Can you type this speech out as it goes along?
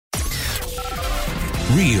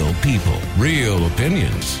Real people, real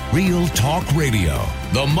opinions, real talk radio.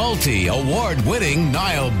 The multi-award-winning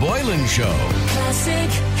Niall Boylan Show. Classic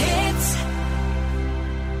hits.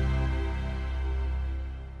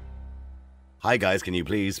 Hi guys, can you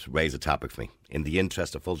please raise a topic for me? In the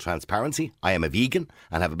interest of full transparency, I am a vegan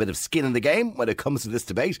and have a bit of skin in the game when it comes to this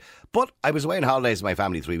debate. But I was away on holidays with my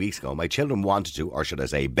family 3 weeks ago. My children wanted to, or should I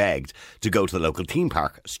say begged, to go to the local theme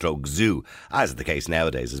park stroke zoo. As is the case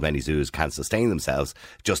nowadays, as many zoos can't sustain themselves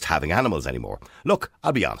just having animals anymore. Look,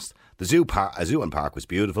 I'll be honest. The zoo and park was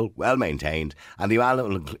beautiful, well maintained, and the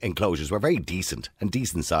animal enclosures were very decent and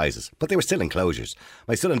decent sizes, but they were still enclosures.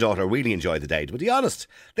 My son and daughter really enjoyed the day, but to be honest,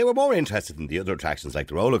 they were more interested in the other attractions like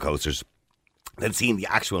the roller coasters than seeing the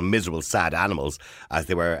actual miserable, sad animals as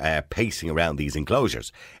they were pacing around these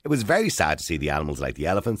enclosures. It was very sad to see the animals like the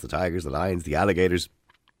elephants, the tigers, the lions, the alligators,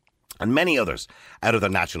 and many others out of their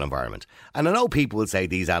natural environment. And I know people will say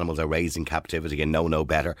these animals are raised in captivity and know no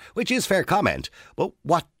better, which is fair comment, but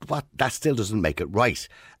what that still doesn't make it right.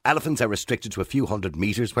 Elephants are restricted to a few hundred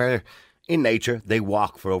metres, where in nature they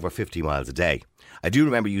walk for over 50 miles a day. I do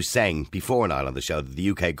remember you saying before Niall on the show that the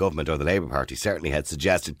UK government or the Labour Party certainly had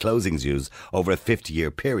suggested closing zoos over a 50-year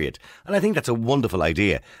period. And I think that's a wonderful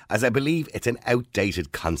idea, as I believe it's an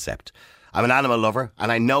outdated concept. I'm an animal lover and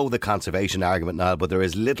I know the conservation argument now, but there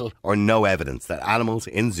is little or no evidence that animals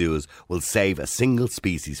in zoos will save a single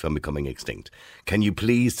species from becoming extinct. Can you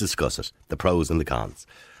please discuss it, the pros and the cons?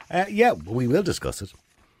 Yeah, we will discuss it.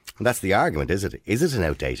 And that's the argument, is it? Is it an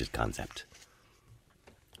outdated concept?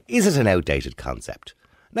 Is it an outdated concept?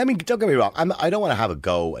 I mean, don't get me wrong, I don't want to have a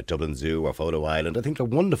go at Dublin Zoo or Photo Island. I think they're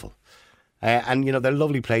wonderful. And, you know, they're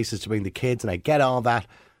lovely places to bring the kids, and I get all that.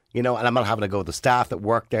 You know, and I'm not having to go with the staff that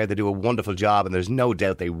work there. They do a wonderful job, and there's no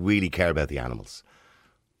doubt they really care about the animals.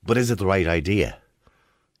 But is it the right idea?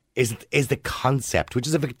 Is the concept, which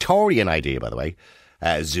is a Victorian idea, by the way,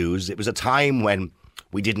 zoos. It was a time when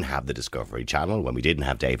we didn't have the Discovery Channel, when we didn't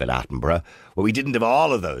have David Attenborough, when we didn't have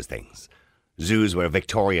all of those things. Zoos were a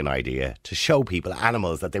Victorian idea to show people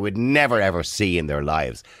animals that they would never ever see in their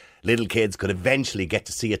lives. Little kids could eventually get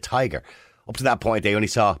to see a tiger. Up to that point, they only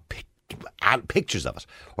saw pictures of it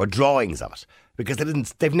or drawings of it because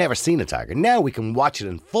they've never seen a tiger. Now we can watch it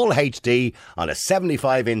in full HD on a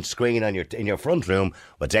 75-inch screen in your front room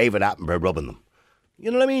with David Attenborough rubbing them.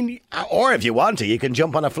 You know what I mean? Or if you want to, you can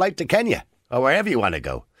jump on a flight to Kenya or wherever you want to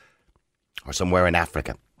go, or somewhere in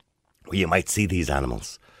Africa where you might see these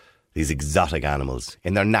animals, these exotic animals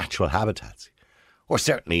in their natural habitats, or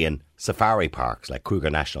certainly in safari parks like Kruger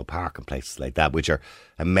National Park and places like that, which are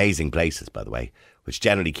amazing places, by the way, which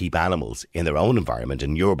generally keep animals in their own environment,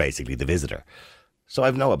 and you're basically the visitor. So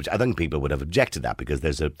I think people would have objected that because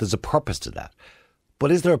there's a purpose to that.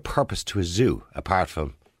 But is there a purpose to a zoo apart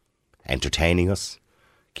from entertaining us,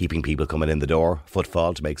 keeping people coming in the door,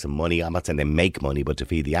 footfall to make some money? I'm not saying they make money, but to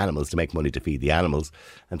feed the animals, to make money to feed the animals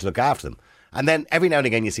and to look after them. And then every now and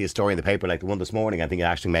again you see a story in the paper like the one this morning. I think it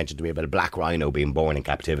actually mentioned to me about a black rhino being born in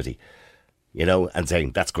captivity, you know, and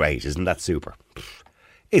saying that's great, isn't that super?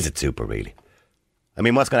 Is it super really? I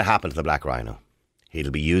mean, what's going to happen to the black rhino?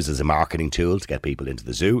 It'll be used as a marketing tool to get people into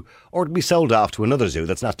the zoo, or it'll be sold off to another zoo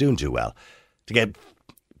that's not doing too well to get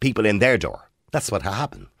people in their door. That's what will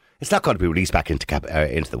happen. It's not going to be released back into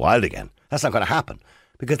the wild again. That's not going to happen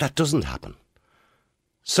because that doesn't happen.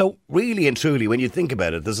 So really and truly, when you think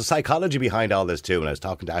about it, there's a psychology behind all this too, and I was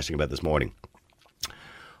talking to Aisling about this morning.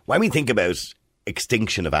 When we think about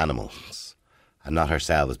extinction of animals, and not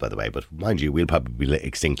ourselves, by the way, but mind you, we'll probably be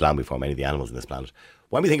extinct long before many of the animals on this planet.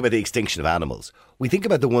 When we think about the extinction of animals, we think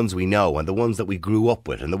about the ones we know and the ones that we grew up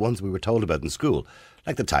with and the ones we were told about in school,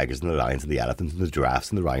 like the tigers and the lions and the elephants and the giraffes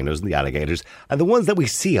and the rhinos and the alligators, and the ones that we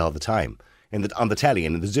see all the time on the telly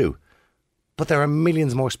and in the zoo. But there are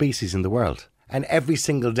millions more species in the world. And every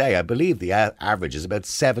single day, I believe the average is about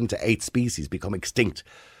 7 to 8 species become extinct.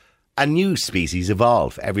 And new species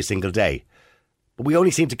evolve every single day. But we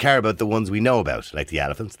only seem to care about the ones we know about, like the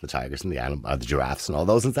elephants, the tigers and the giraffes and all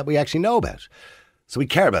those ones that we actually know about. So we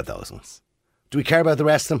care about those ones. Do we care about the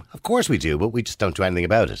rest of them? Of course we do, but we just don't do anything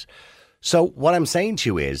about it. So what I'm saying to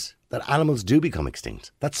you is that animals do become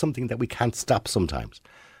extinct. That's something that we can't stop sometimes.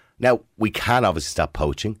 Now, we can obviously stop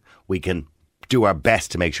poaching. We can do our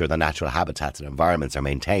best to make sure the natural habitats and environments are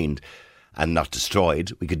maintained and not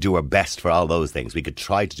destroyed. We could do our best for all those things. We could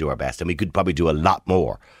try to do our best, and we could probably do a lot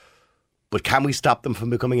more. But can we stop them from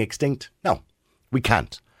becoming extinct? No, we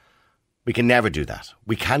can't. We can never do that.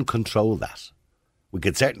 We can control that. We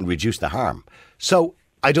could certainly reduce the harm. So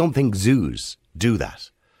I don't think zoos do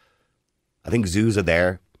that. I think zoos are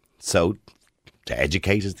there so to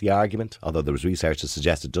educate is the argument, although there was research that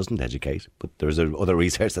suggests it doesn't educate, but there's other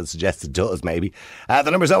research that suggests it does, maybe. The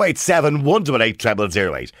number's 087 118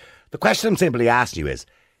 0008. The question I'm simply asking you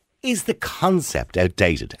is the concept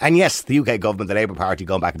outdated? And yes, the UK government, the Labour Party,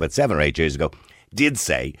 going back about 7 or 8 years ago, did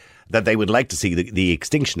say that they would like to see the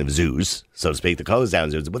extinction of zoos, so to speak, the closed down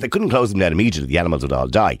zoos, but they couldn't close them down immediately. The animals would all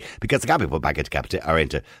die because they can't be put back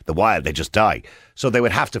into the wild. They just die. So they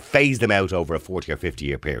would have to phase them out over a 40 or 50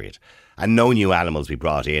 year period, and no new animals be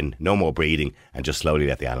brought in, no more breeding, and just slowly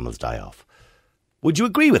let the animals die off. Would you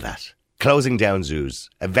agree with that? Closing down zoos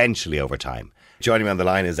eventually over time. Joining me on the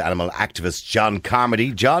line is animal activist John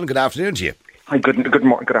Carmody. John, good afternoon to you. Hi, good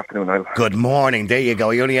afternoon, Niall. Good morning. There you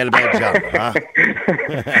go. You only had a bed, John. Huh?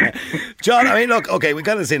 John, I mean, look, okay, we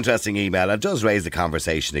got this interesting email. It does raise the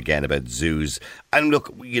conversation again about zoos. And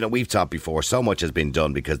look, we've talked before, so much has been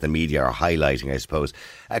done because the media are highlighting, I suppose,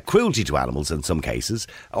 cruelty to animals in some cases,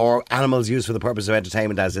 or animals used for the purpose of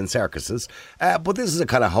entertainment, as in circuses. But this is a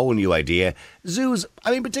kind of whole new idea. Zoos,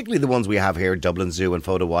 I mean, particularly the ones we have here, Dublin Zoo and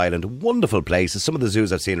Photo Island, wonderful places. Some of the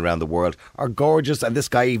zoos I've seen around the world are gorgeous. And this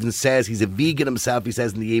guy even says he's a vegan himself, he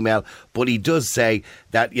says in the email, but he does say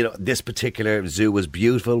that, this particular zoo was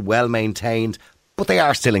beautiful, well maintained, but they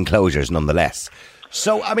are still enclosures nonetheless.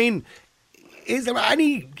 So, I mean, is there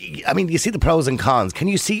you see the pros and cons. Can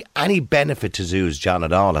you see any benefit to zoos, John,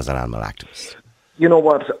 at all as an animal activist? You know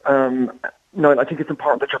what, Niall, I think it's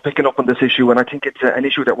important that you're picking up on this issue, and I think it's an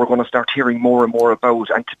issue that we're going to start hearing more and more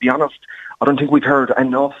about. And to be honest, I don't think we've heard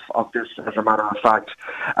enough of this, as a matter of fact.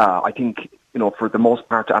 I think, for the most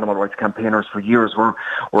part, animal rights campaigners for years were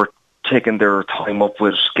taking their time up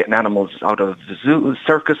with getting animals out of zoos,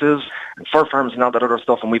 circuses, and fur farms and all that other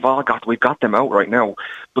stuff, and we've got them out right now.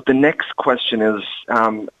 But the next question is,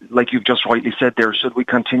 like you've just rightly said there, should we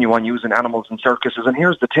continue on using animals in circuses? And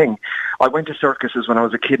here's the thing. I went to circuses when I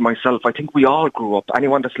was a kid myself. I think we all grew up.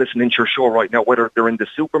 Anyone that's listening to your show right now, whether they're in the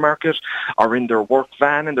supermarket or in their work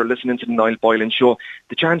van and they're listening to the Niall Boylan show,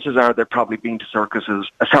 the chances are they're probably been to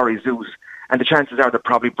zoos. And the chances are they're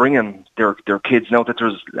probably bringing their kids, now that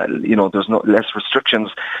there's no less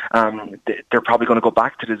restrictions. They're probably going to go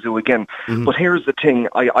back to the zoo again. Mm-hmm. But here's the thing: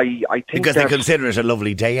 I think because they consider it a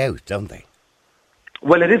lovely day out, don't they?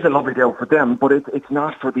 Well, it is a lovely day out for them, but it's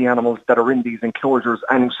not for the animals that are in these enclosures.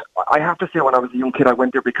 And I have to say, when I was a young kid, I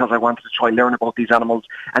went there because I wanted to try learn about these animals.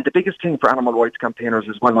 And the biggest thing for animal rights campaigners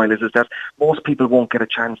as well, Niall, is that most people won't get a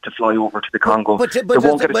chance to fly over to the Congo. But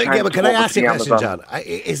can I ask you a question, John?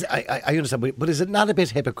 I understand, but is it not a bit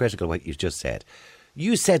hypocritical what you just said?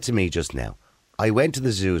 You said to me just now, I went to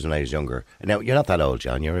the zoos when I was younger. Now, you're not that old,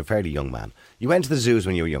 John. You're a fairly young man. You went to the zoos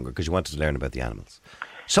when you were younger because you wanted to learn about the animals.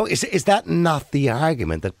 So is that not the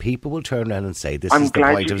argument that people will turn around and say this is the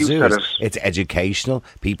point of zoos? It's educational.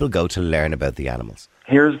 People go to learn about the animals.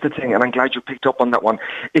 Here's the thing, and I'm glad you picked up on that one.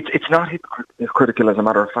 It's not hypocritical, as a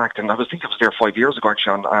matter of fact, and I was there 5 years ago,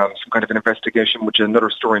 actually, on some kind of an investigation, which is another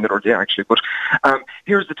story another day, actually. But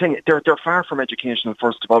here's the thing, they're far from educational,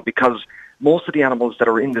 first of all, because most of the animals that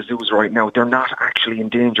are in the zoos right now, they're not actually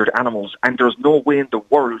endangered animals, and there's no way in the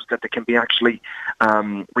world that they can be actually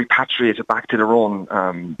repatriated back to their own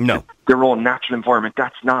their own natural environment.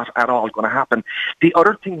 That's not at all going to happen. The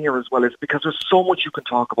other thing here as well is, because there's so much you can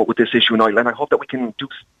talk about with this issue, Niall, and I hope that we can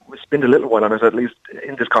spend a little while on it, at least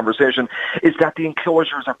in this conversation, is that the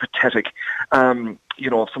enclosures are pathetic.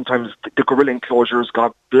 Sometimes the gorilla enclosures,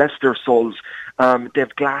 God bless their souls, they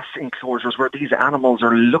have glass enclosures where these animals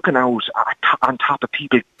are looking out on top of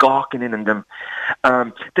people, gawking in them.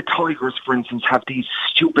 The tigers, for instance, have these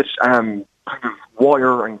stupid kind of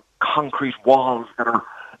wire and concrete walls that are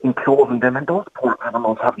enclosing them, and those poor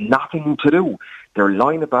animals have nothing to do. They're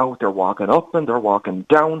lying about, they're walking up and they're walking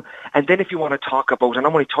down. And then if you want to talk about, and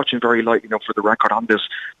I'm only touching very lightly for the record on this,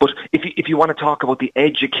 but if you want to talk about the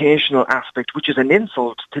educational aspect, which is an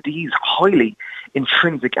insult to these highly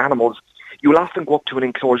intrinsic animals, you'll often go up to an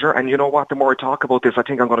enclosure, and you know what, the more I talk about this, I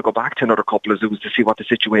think I'm going to go back to another couple of zoos to see what the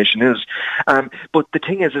situation is. But the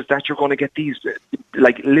thing is that you're going to get these,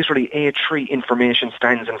 like literally A3 information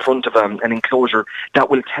stands in front of an enclosure that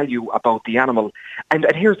will tell you about the animal. And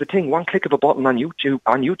here's the thing, one click of a button on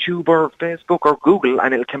YouTube or Facebook or Google,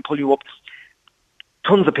 and it can pull you up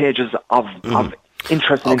tons of pages of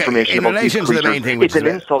interesting information in about relation these to creatures. the main thing, which it's an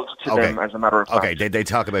insult to them, as a matter of fact. Okay, they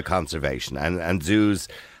talk about conservation, and zoos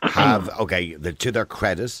have, to their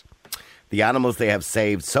credit, the animals they have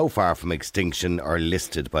saved so far from extinction are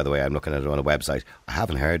listed, by the way. I'm looking at it on a website. I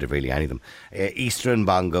haven't heard of really any of them. Eastern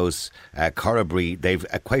bongos, corabri, they've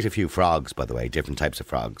quite a few frogs, by the way, different types of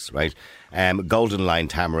frogs, right? Golden line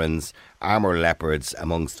tamarins, armour leopards,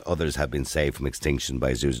 amongst others, have been saved from extinction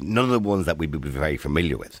by zoos. None of the ones that we'd be very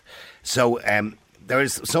familiar with. So there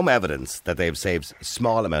is some evidence that they've saved a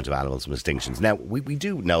small amount of animals from extinctions. Now, we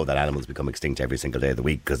do know that animals become extinct every single day of the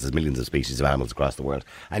week because there's millions of species of animals across the world,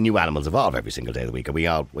 and new animals evolve every single day of the week, and we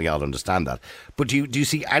all understand that. But do you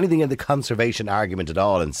see anything in the conservation argument at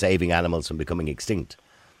all in saving animals from becoming extinct?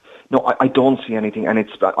 No, I don't see anything, and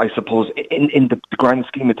it's, I suppose, in the grand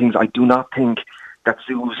scheme of things, I do not think that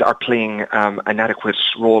zoos are playing an adequate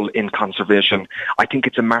role in conservation. I think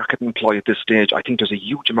it's a marketing ploy at this stage. I think there's a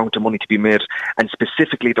huge amount of money to be made, and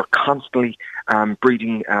specifically they're constantly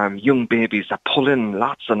breeding young babies that pull in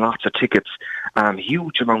lots and lots of tickets.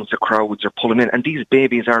 Huge amounts of crowds are pulling in, and these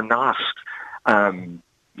babies are not,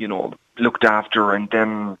 looked after and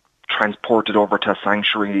then transported over to a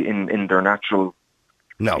sanctuary in their natural,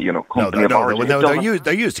 company of origin.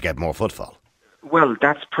 They're used to get more footfall. Well,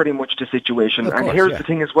 that's pretty much the situation. Of course, and here's the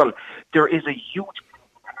thing as well. There is a huge...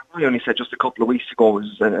 I only said just a couple of weeks ago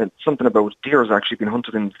was something about deer has actually been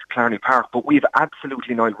hunted in Clarny Park, but we've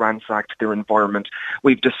absolutely now ransacked their environment.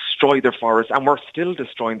 We've destroyed their forests, and we're still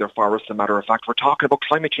destroying their forests, as a matter of fact. We're talking about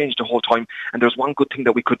climate change the whole time, and there's one good thing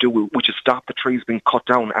that we could do, which is stop the trees being cut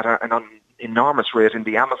down at an enormous rate in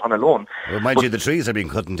the Amazon alone. Well, mind you, the trees are being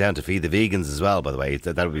cut down to feed the vegans as well, by the way.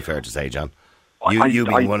 That would be fair to say, John. You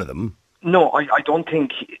being one of them. No, I don't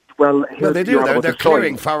think... Well, they do. They're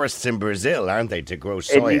clearing forests in Brazil, aren't they, to grow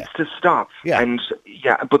soya? It needs to stop. Yeah.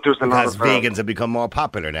 But there's a lot of... Because vegans have become more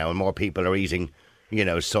popular now, and more people are eating,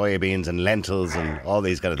 soybeans and lentils and all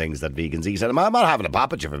these kind of things that vegans eat. And I'm not having a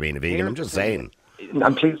pop at you for being a vegan, I'm just saying.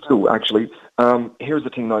 I'm pleased to, actually. Here's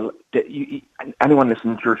the thing, Niall. Anyone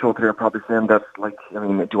listening to your show today are probably saying that,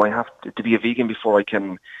 do I have to be a vegan before I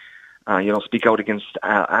can... speak out against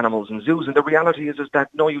animals in zoos, and the reality is that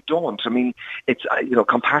no, you don't. I mean, it's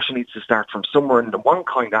compassion needs to start from somewhere, and the One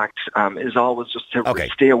Kind Act is always just to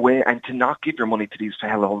stay away and to not give your money to these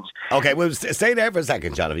hellholes. Okay, well, stay there for a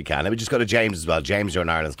second, John, if you can. Let me just go to James as well. James, you're in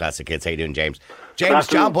Ireland's Classic Hits. How you doing, James? James,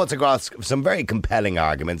 John puts across some very compelling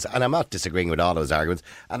arguments, and I'm not disagreeing with all of his arguments,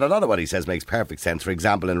 and a lot of what he says makes perfect sense. For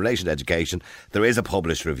example, in relation to education, there is a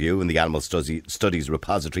published review in the Animal Studies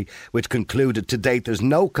Repository which concluded to date there's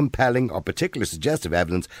no compelling or particular suggestive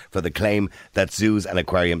evidence for the claim that zoos and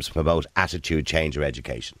aquariums promote attitude change or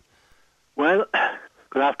education. Well,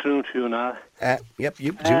 good afternoon to you now. Yep,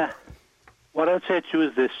 you too. What I'd say to you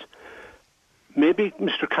is this. Maybe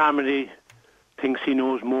Mr. Carmody thinks he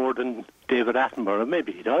knows more than David Attenborough.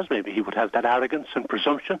 Maybe he does. Maybe he would have that arrogance and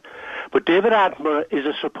presumption. But David Attenborough is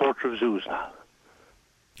a supporter of zoos now.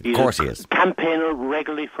 Of course he is. Campaigner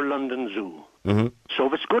regularly for London Zoo. Mm-hmm. So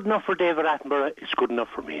if it's good enough for David Attenborough, it's good enough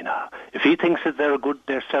for me now. If he thinks that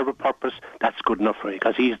they serve a purpose, that's good enough for me,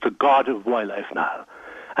 because he's the god of wildlife now.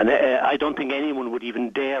 And I don't think anyone would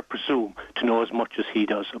even dare presume to know as much as he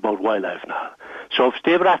does about wildlife now. So if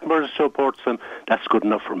David Attenborough supports them, that's good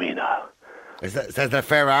enough for me now. Is that a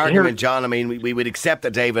fair argument, John? I mean, we would accept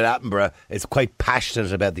that David Attenborough is quite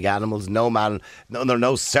passionate about the animals. Under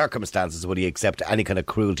no circumstances would he accept any kind of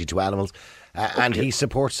cruelty to animals. And he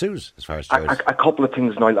supports zoos, as far as goes. A couple of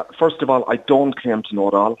things, Niall. First of all, I don't claim to know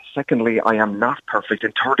it all. Secondly, I am not perfect.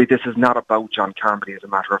 And thirdly, this is not about John Carmody, as a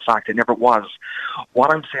matter of fact. It never was.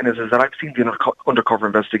 What I'm saying is that I've seen the undercover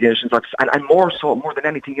investigations, and more than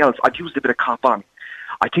anything else, I've used a bit of cop on.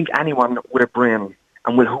 I think anyone with a brain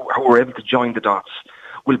and who are able to join the dots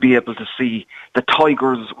will be able to see the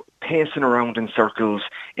tigers pacing around in circles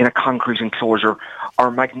in a concrete enclosure are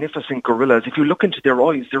magnificent gorillas. If you look into their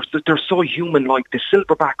eyes, they're so human-like. The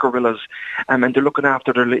silverback gorillas, and they're looking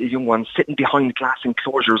after their little young ones, sitting behind glass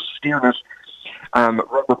enclosures, staring at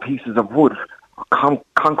rubber pieces of wood,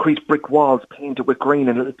 concrete brick walls painted with green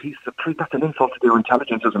and little pieces of tree. That's an insult to their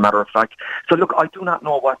intelligence, as a matter of fact. So look, I do not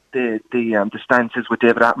know what the stance is with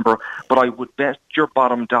David Attenborough, but I would bet your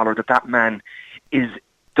bottom dollar that man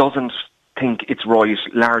doesn't think it's right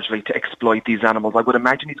largely to exploit these animals. I would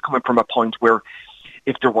imagine he's coming from a point where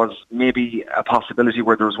if there was maybe a possibility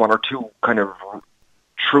where there was one or two kind of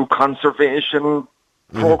true conservation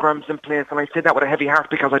programs in place, and I say that with a heavy heart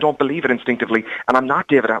because I don't believe it instinctively, and I'm not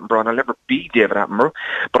David Attenborough, and I'll never be David Attenborough,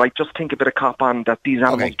 but I just think a bit of cop on that these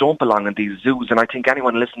animals don't belong in these zoos, and I think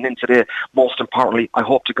anyone listening in today, most importantly, I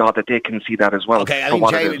hope to God that they can see that as well. Okay, I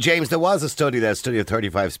mean, James, there was a study of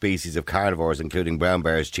 35 species of carnivores, including brown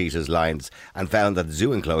bears, cheetahs, lions, and found that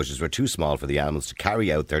zoo enclosures were too small for the animals to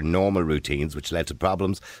carry out their normal routines, which led to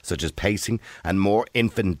problems such as pacing and more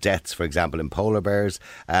infant deaths. For example, in polar bears,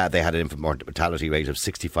 they had an infant mortality rate of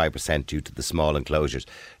 65% due to the small enclosures.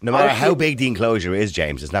 No matter how big the enclosure is,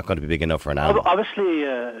 James, it's not going to be big enough for an animal. Obviously,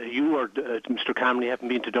 you or Mr. Carmody haven't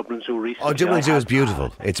been to Dublin Zoo recently. Oh, Dublin Zoo is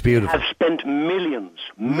beautiful. It's beautiful. Have spent millions.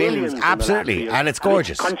 Absolutely, and it's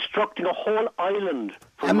gorgeous. Constructing a whole island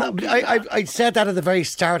I said that at the very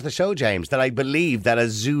start of the show, James, that I believe that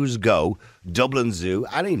as zoos go, Dublin Zoo,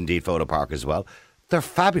 and indeed Photo Park as well, they're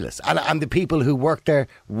fabulous. And the people who work there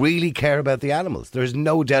really care about the animals. There's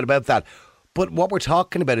no doubt about that. But what we're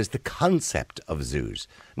talking about is the concept of zoos,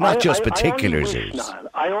 not just particular zoos.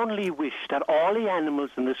 I only wish that all the animals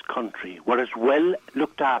in this country were as well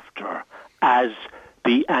looked after as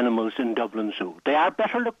the animals in Dublin Zoo. They are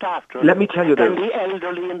better looked after Let me tell you than the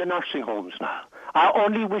elderly in the nursing homes now. I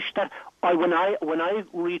only wish that when I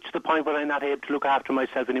reach the point where I'm not able to look after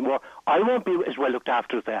myself anymore, I won't be as well looked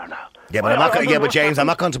after as they are now. Yeah, but James, I'm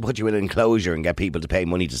not going to put you in an enclosure and get people to pay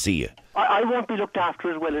money to see you. I won't be looked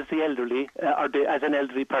after as well as the elderly, as an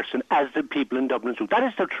elderly person, as the people in Dublin Zoo. That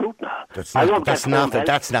is the truth now. That's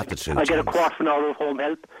not the truth. I get a quarter of an hour of home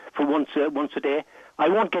help for once a day. I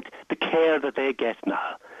won't get the care that they get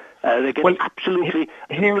now. They get absolutely...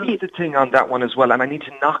 Here is the thing on that one as well, and I need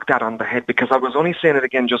to knock that on the head because I was only saying it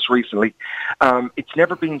again just recently. It's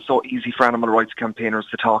never been so easy for animal rights campaigners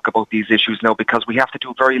to talk about these issues now because we have to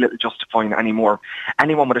do very little justifying anymore.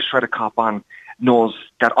 Anyone with a shred of cop on knows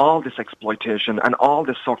that all this exploitation and all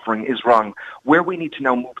this suffering is wrong. Where we need to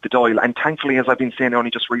now move the dial, and thankfully, as I've been saying only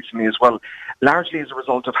just recently as well, largely as a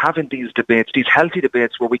result of having these debates, these healthy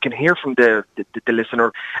debates where we can hear from the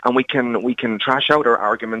listener and we can trash out our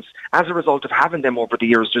arguments. As a result of having them over the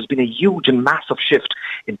years, there's been a huge and massive shift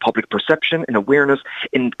in public perception, in awareness,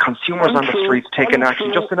 in consumers on the streets taking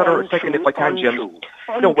action. Just another second, if I can, Jim.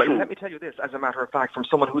 No, well, let me tell you this, as a matter of fact, from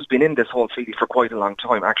someone who's been in this whole field for quite a long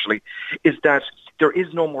time, actually, is that there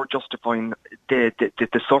is no more justifying the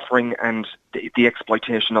suffering and the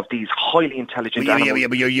exploitation of these highly intelligent animals. Yeah,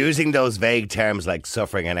 but you're using those vague terms like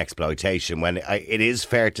suffering and exploitation when it is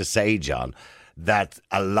fair to say, John, that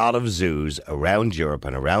a lot of zoos around Europe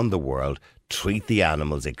and around the world treat the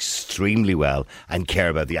animals extremely well and care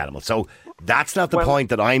about the animals. So that's not the point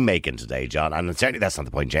that I'm making today, John, and certainly that's not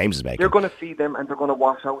the point James is making. They're going to feed them and they're going to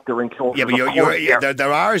wash out their enclosures. Yeah, but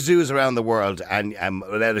there are zoos around the world, and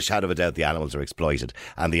without a shadow of a doubt, the animals are exploited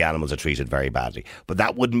and the animals are treated very badly. But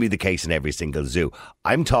that wouldn't be the case in every single zoo.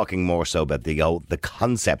 I'm talking more so about the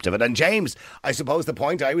concept of it. And James, I suppose the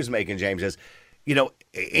point I was making, James, is, you know,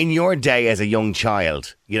 in your day as a young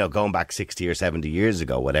child, you know, going back 60 or 70 years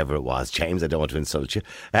ago, whatever it was, James, I don't want to insult you,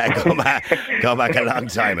 go back a long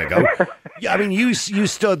time ago. I mean, you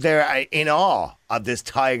stood there in awe of this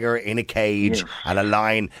tiger in a cage and a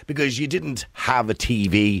lion because you didn't have a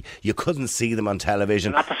TV, you couldn't see them on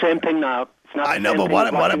television. Not the same thing now. I know, but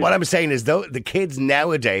what I'm saying is, though, the kids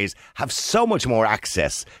nowadays have so much more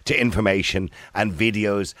access to information and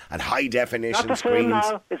videos and high definition screens.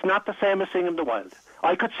 Now. It's not the same as seeing in the wild.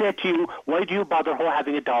 I could say to you, why do you bother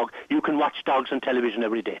having a dog? You can watch dogs on television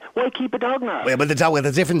every day. Why keep a dog now? Well, but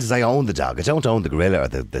the difference is I own the dog. I don't own the gorilla or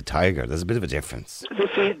the tiger. There's a bit of a difference. You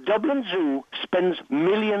see, Dublin Zoo spends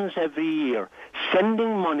millions every year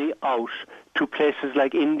sending money out to places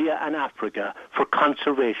like India and Africa for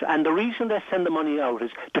conservation. And the reason they send the money out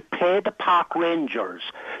is to pay the park rangers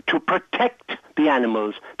to protect the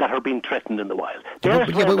animals that are being threatened in the wild.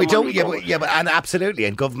 And absolutely,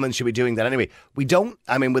 and government should be doing that anyway. We don't,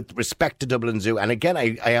 I mean, with respect to Dublin Zoo, and again,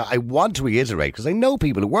 I want to reiterate, because I know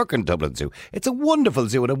people who work in Dublin Zoo, it's a wonderful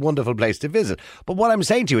zoo and a wonderful place to visit. But what I'm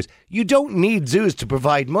saying to you is, you don't need zoos to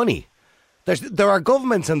provide money. There are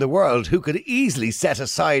governments in the world who could easily set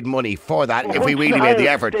aside money for that if we really made the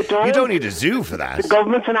effort. You don't need a zoo for that. The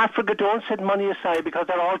governments in Africa don't set money aside because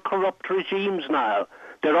they're all corrupt regimes now.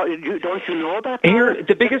 Don't you know that? Here,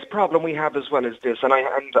 the biggest problem we have as well is this, and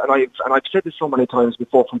I've said this so many times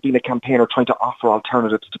before, from being a campaigner trying to offer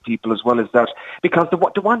alternatives to people as well, is that because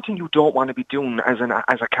the one thing you don't want to be doing as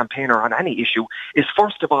a campaigner on any issue is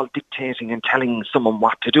first of all dictating and telling someone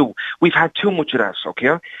what to do. We've had too much of that,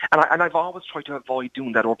 okay? And I've always tried to avoid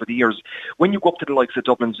doing that over the years. When you go up to the likes of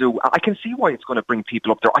Dublin Zoo, I can see why it's going to bring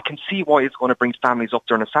people up there. I can see why it's going to bring families up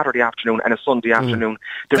there on a Saturday afternoon and a Sunday afternoon.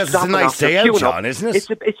 Because it's a nice day out, John, isn't it?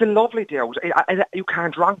 It's a lovely day out. You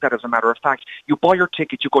can't wrong that, as a matter of fact. You buy your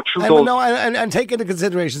ticket, you go through those... And take into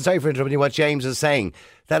consideration, sorry for interrupting you, what James is saying,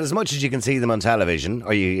 that as much as you can see them on television,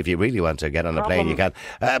 or if you really want to get on a plane, you can,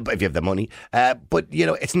 if you have the money. But, you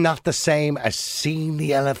know, it's not the same as seeing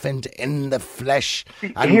the elephant in the flesh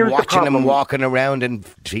and watching him walking around and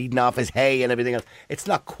feeding off his hay and everything else. It's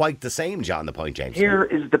not quite the same, John, the point James. Here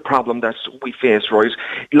is the problem that we face, right?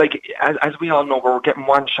 Like, as we all know, we're getting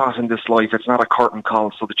one shot in this life. It's not a curtain call,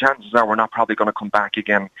 so the chances are we're not probably going to come back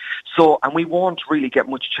again. So, and we won't really get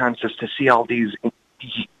much chances to see all these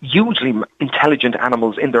hugely intelligent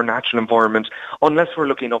animals in their natural environment, unless we're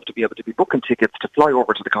lucky enough to be able to be booking tickets to fly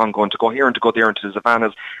over to the Congo and to go here and to go there into the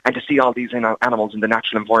savannas and to see all these animals in the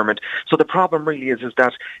natural environment. So the problem really is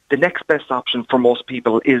that the next best option for most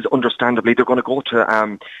people is, understandably, they're going to go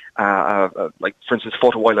to, like, for instance,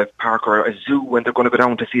 Photo Wildlife Park or a zoo, and they're going to go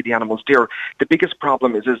down to see the animals there. The biggest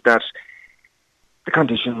problem is that the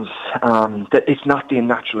conditions, that it's not the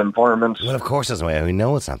natural environment. Well, of course, that's why we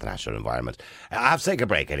know it's not the natural environment. I have to take a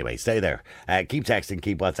break anyway. Stay there. Keep texting,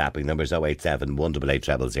 keep WhatsApping. Numbers 087 188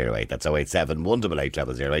 0008. That's 087 188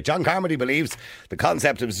 0008. John Carmody believes the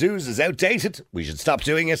concept of zoos is outdated. We should stop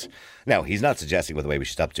doing it. Now, he's not suggesting, by the way, we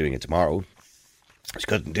should stop doing it tomorrow. You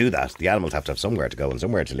couldn't do that. The animals have to have somewhere to go and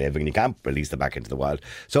somewhere to live, and you can't release them back into the wild.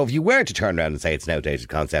 So if you were to turn around and say it's an outdated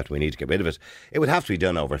concept, we need to get rid of it, it would have to be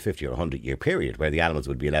done over a 50 or 100 year period where the animals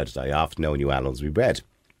would be allowed to die off, no new animals would be bred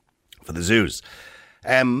for the zoos.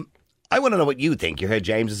 I want to know what you think. You heard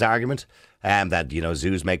James's argument that, you know,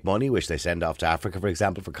 zoos make money, which they send off to Africa, for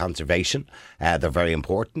example, for conservation. They're very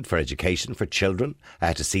important for education, for children,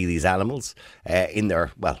 to see these animals in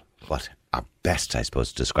their, well, what are best, I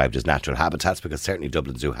suppose, described as natural habitats, because certainly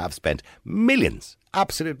Dublin Zoo have spent millions,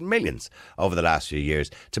 absolute millions, over the last few years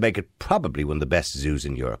to make it probably one of the best zoos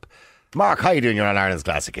in Europe. Mark, how are you doing? You're on Ireland's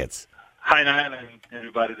Classic Hits. Hi, Niall, and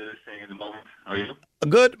everybody that is saying at the moment. How are you?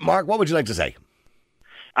 Good. Mark, what would you like to say?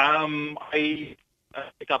 I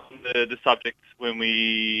picked up on the subject when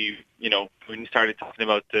we started talking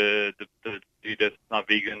about the that's not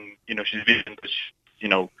vegan. You know, she's vegan, but she,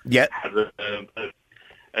 has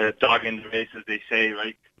a dog in the race, as they say,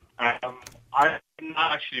 right? I'm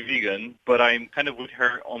not actually vegan, but I'm kind of with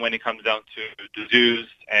her on when it comes down to the zoos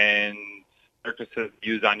and circuses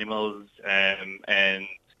use animals and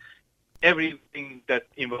everything that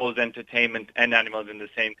involves entertainment and animals in the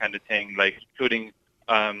same kind of thing, like including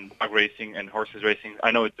dog racing and horses racing.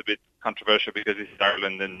 I know it's a bit controversial because it's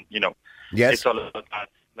Ireland, and yes, it's all about that.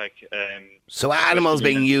 So animals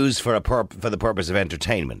being used for the purpose of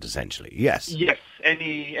entertainment, essentially. Yes. Yes.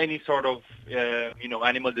 Any sort of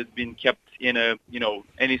animal that's been kept in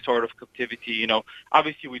any sort of captivity.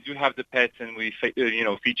 Obviously we do have the pets and we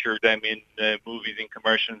feature them in movies, in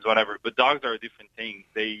commercials, whatever. But dogs are a different thing.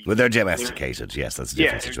 They're domesticated. Yes, that's a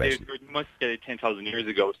different situation. They must get it 10,000 years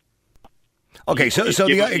ago. Okay, so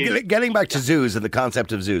getting back to zoos and the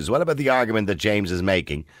concept of zoos, what about the argument that James is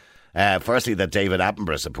making? Firstly, that David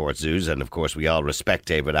Attenborough supports zoos, and of course we all respect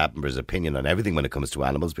David Attenborough's opinion on everything when it comes to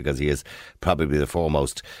animals, because he is probably the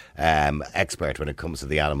foremost expert when it comes to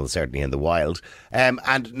the animals, certainly in the wild. And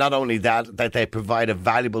not only that they provide a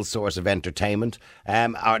valuable source of entertainment,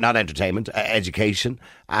 or not entertainment, education,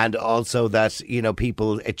 and also that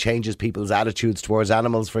it changes people's attitudes towards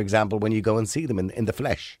animals. For example, when you go and see them in the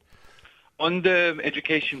flesh. On the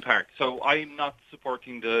education part, so I'm not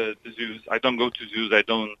supporting the zoos. I don't go to zoos. I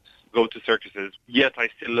don't go to circuses. Yet I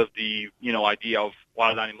still love the idea of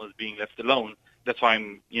wild animals being left alone. That's why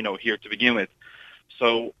I'm here to begin with.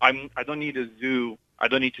 So I don't need a zoo. I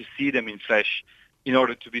don't need to see them in flesh in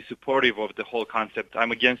order to be supportive of the whole concept.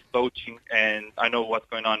 I'm against poaching, and I know what's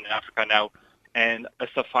going on in Africa now. And a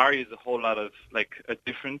safari is a whole lot of a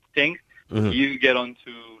different thing. Mm-hmm. You get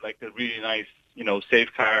onto a really nice safe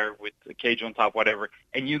car with a cage on top, whatever,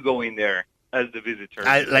 and you go in there as the visitor.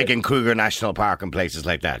 Like in Kruger National Park and places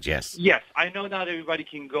like that, yes. Yes, I know not everybody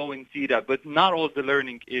can go and see that, but not all the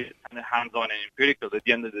learning is kind of hands-on and empirical. At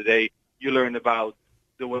the end of the day, you learn about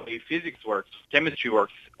the way physics works, chemistry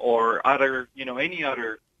works, or any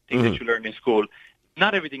other thing that you learn in school.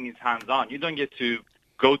 Not everything is hands-on. You don't get to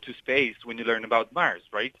go to space when you learn about Mars,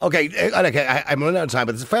 right? Okay, I'm running out of time,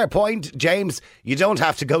 but it's a fair point, James. You don't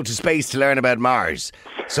have to go to space to learn about Mars.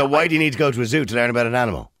 So why do you need to go to a zoo to learn about an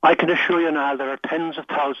animal? I can assure you now there are tens of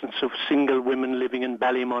thousands of single women living in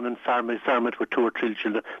Ballymun and Fermot with 2 or 3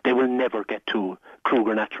 children. They will never get to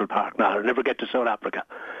Kruger Natural Park now. They'll never get to South Africa.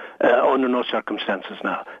 Under no circumstances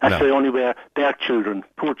now. That's the only way their children,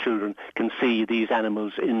 poor children, can see these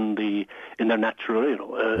animals in their natural,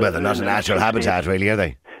 well, they're not a natural habitat, really, are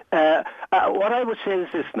they? What I would say is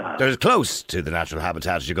this now. They're as close to the natural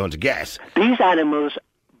habitat as you're going to get. These animals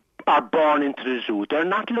are born into the zoo. They're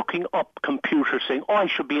not looking up computers saying, I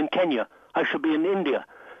should be in Kenya, I should be in India.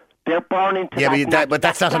 They're born into but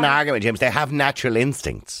that's not an argument, James. They have natural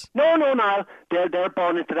instincts. No. They're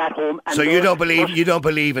born into that home. And so you don't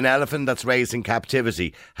believe an elephant that's raised in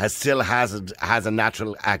captivity has a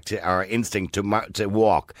natural or instinct to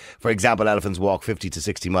walk. For example, elephants walk 50 to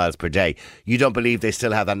 60 miles per day. You don't believe they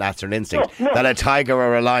still have that natural instinct? No. That a tiger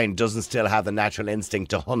or a lion doesn't still have the natural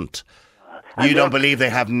instinct to hunt? You don't believe they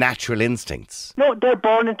have natural instincts? No, they're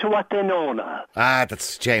born into what they know now.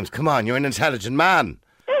 That's James. Come on, you're an intelligent man.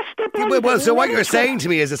 Yes, they're born Well, into so what nature. you're saying to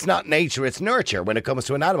me is it's not nature, it's nurture when it comes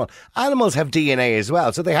to an animal. Animals have DNA as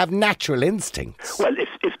well, so they have natural instincts. Well,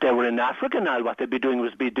 if they were in Africa now, what they'd be doing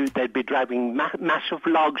was they'd be driving massive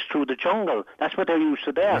logs through the jungle. That's what they're used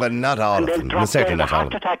to there. But not all and of they'll them. drop Certainly dead of not all a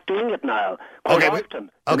of heart them. attack doing it now. Quite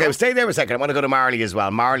often. Okay, well, stay there for a second. I want to go to Marley as well.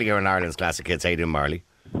 Marley, you're in Ireland's Classic Hits. How you doing, Marley?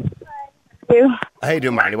 How you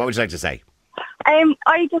doing, Marley? What would you like to say?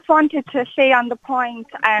 I just wanted to say on the point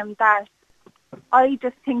that I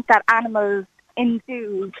just think that animals in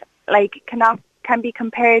zoos can be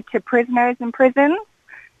compared to prisoners in prison.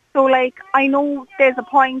 So, I know there's a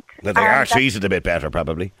point... That they are treated a bit better,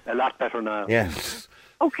 probably. A lot better now. Yeah.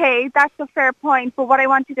 Okay, that's a fair point. But what I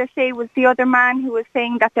wanted to say was the other man who was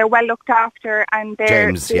saying that they're well looked after and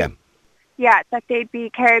James, Yeah, that they'd be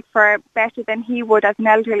cared for better than he would as an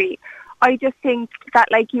elderly. I just think that,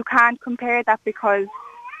 you can't compare that because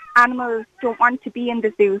animals don't want to be in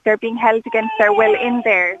the zoos. They're being held against their will in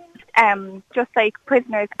there, just like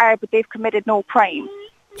prisoners are, but they've committed no crime.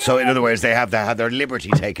 So, in other words, they have their liberty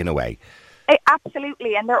taken away.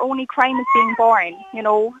 Absolutely, and their only crime is being born,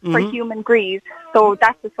 for human greed. So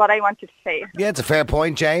that's just what I wanted to say. Yeah, it's a fair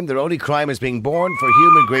point, James. Their only crime is being born for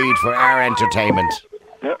human greed, for our entertainment.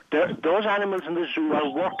 Those animals in the zoo are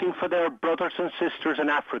working for their brothers and sisters in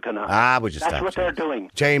Africa now. That's what they're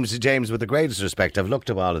doing. James, with the greatest respect, I've looked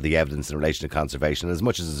at all of the evidence in relation to conservation. As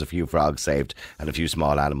much as there's a few frogs saved and a few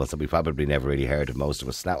small animals that we probably never really heard of, most of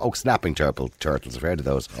us. Snapping turtles, I've heard of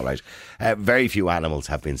those, all right. Very few animals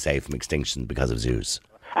have been saved from extinction because of zoos.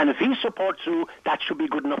 And if he supports zoo, that should be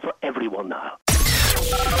good enough for everyone now.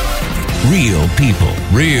 Real people,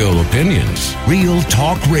 real opinions, real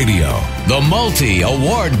talk radio. The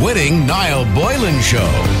multi-award winning Niall Boylan Show.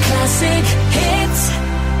 Classic hits.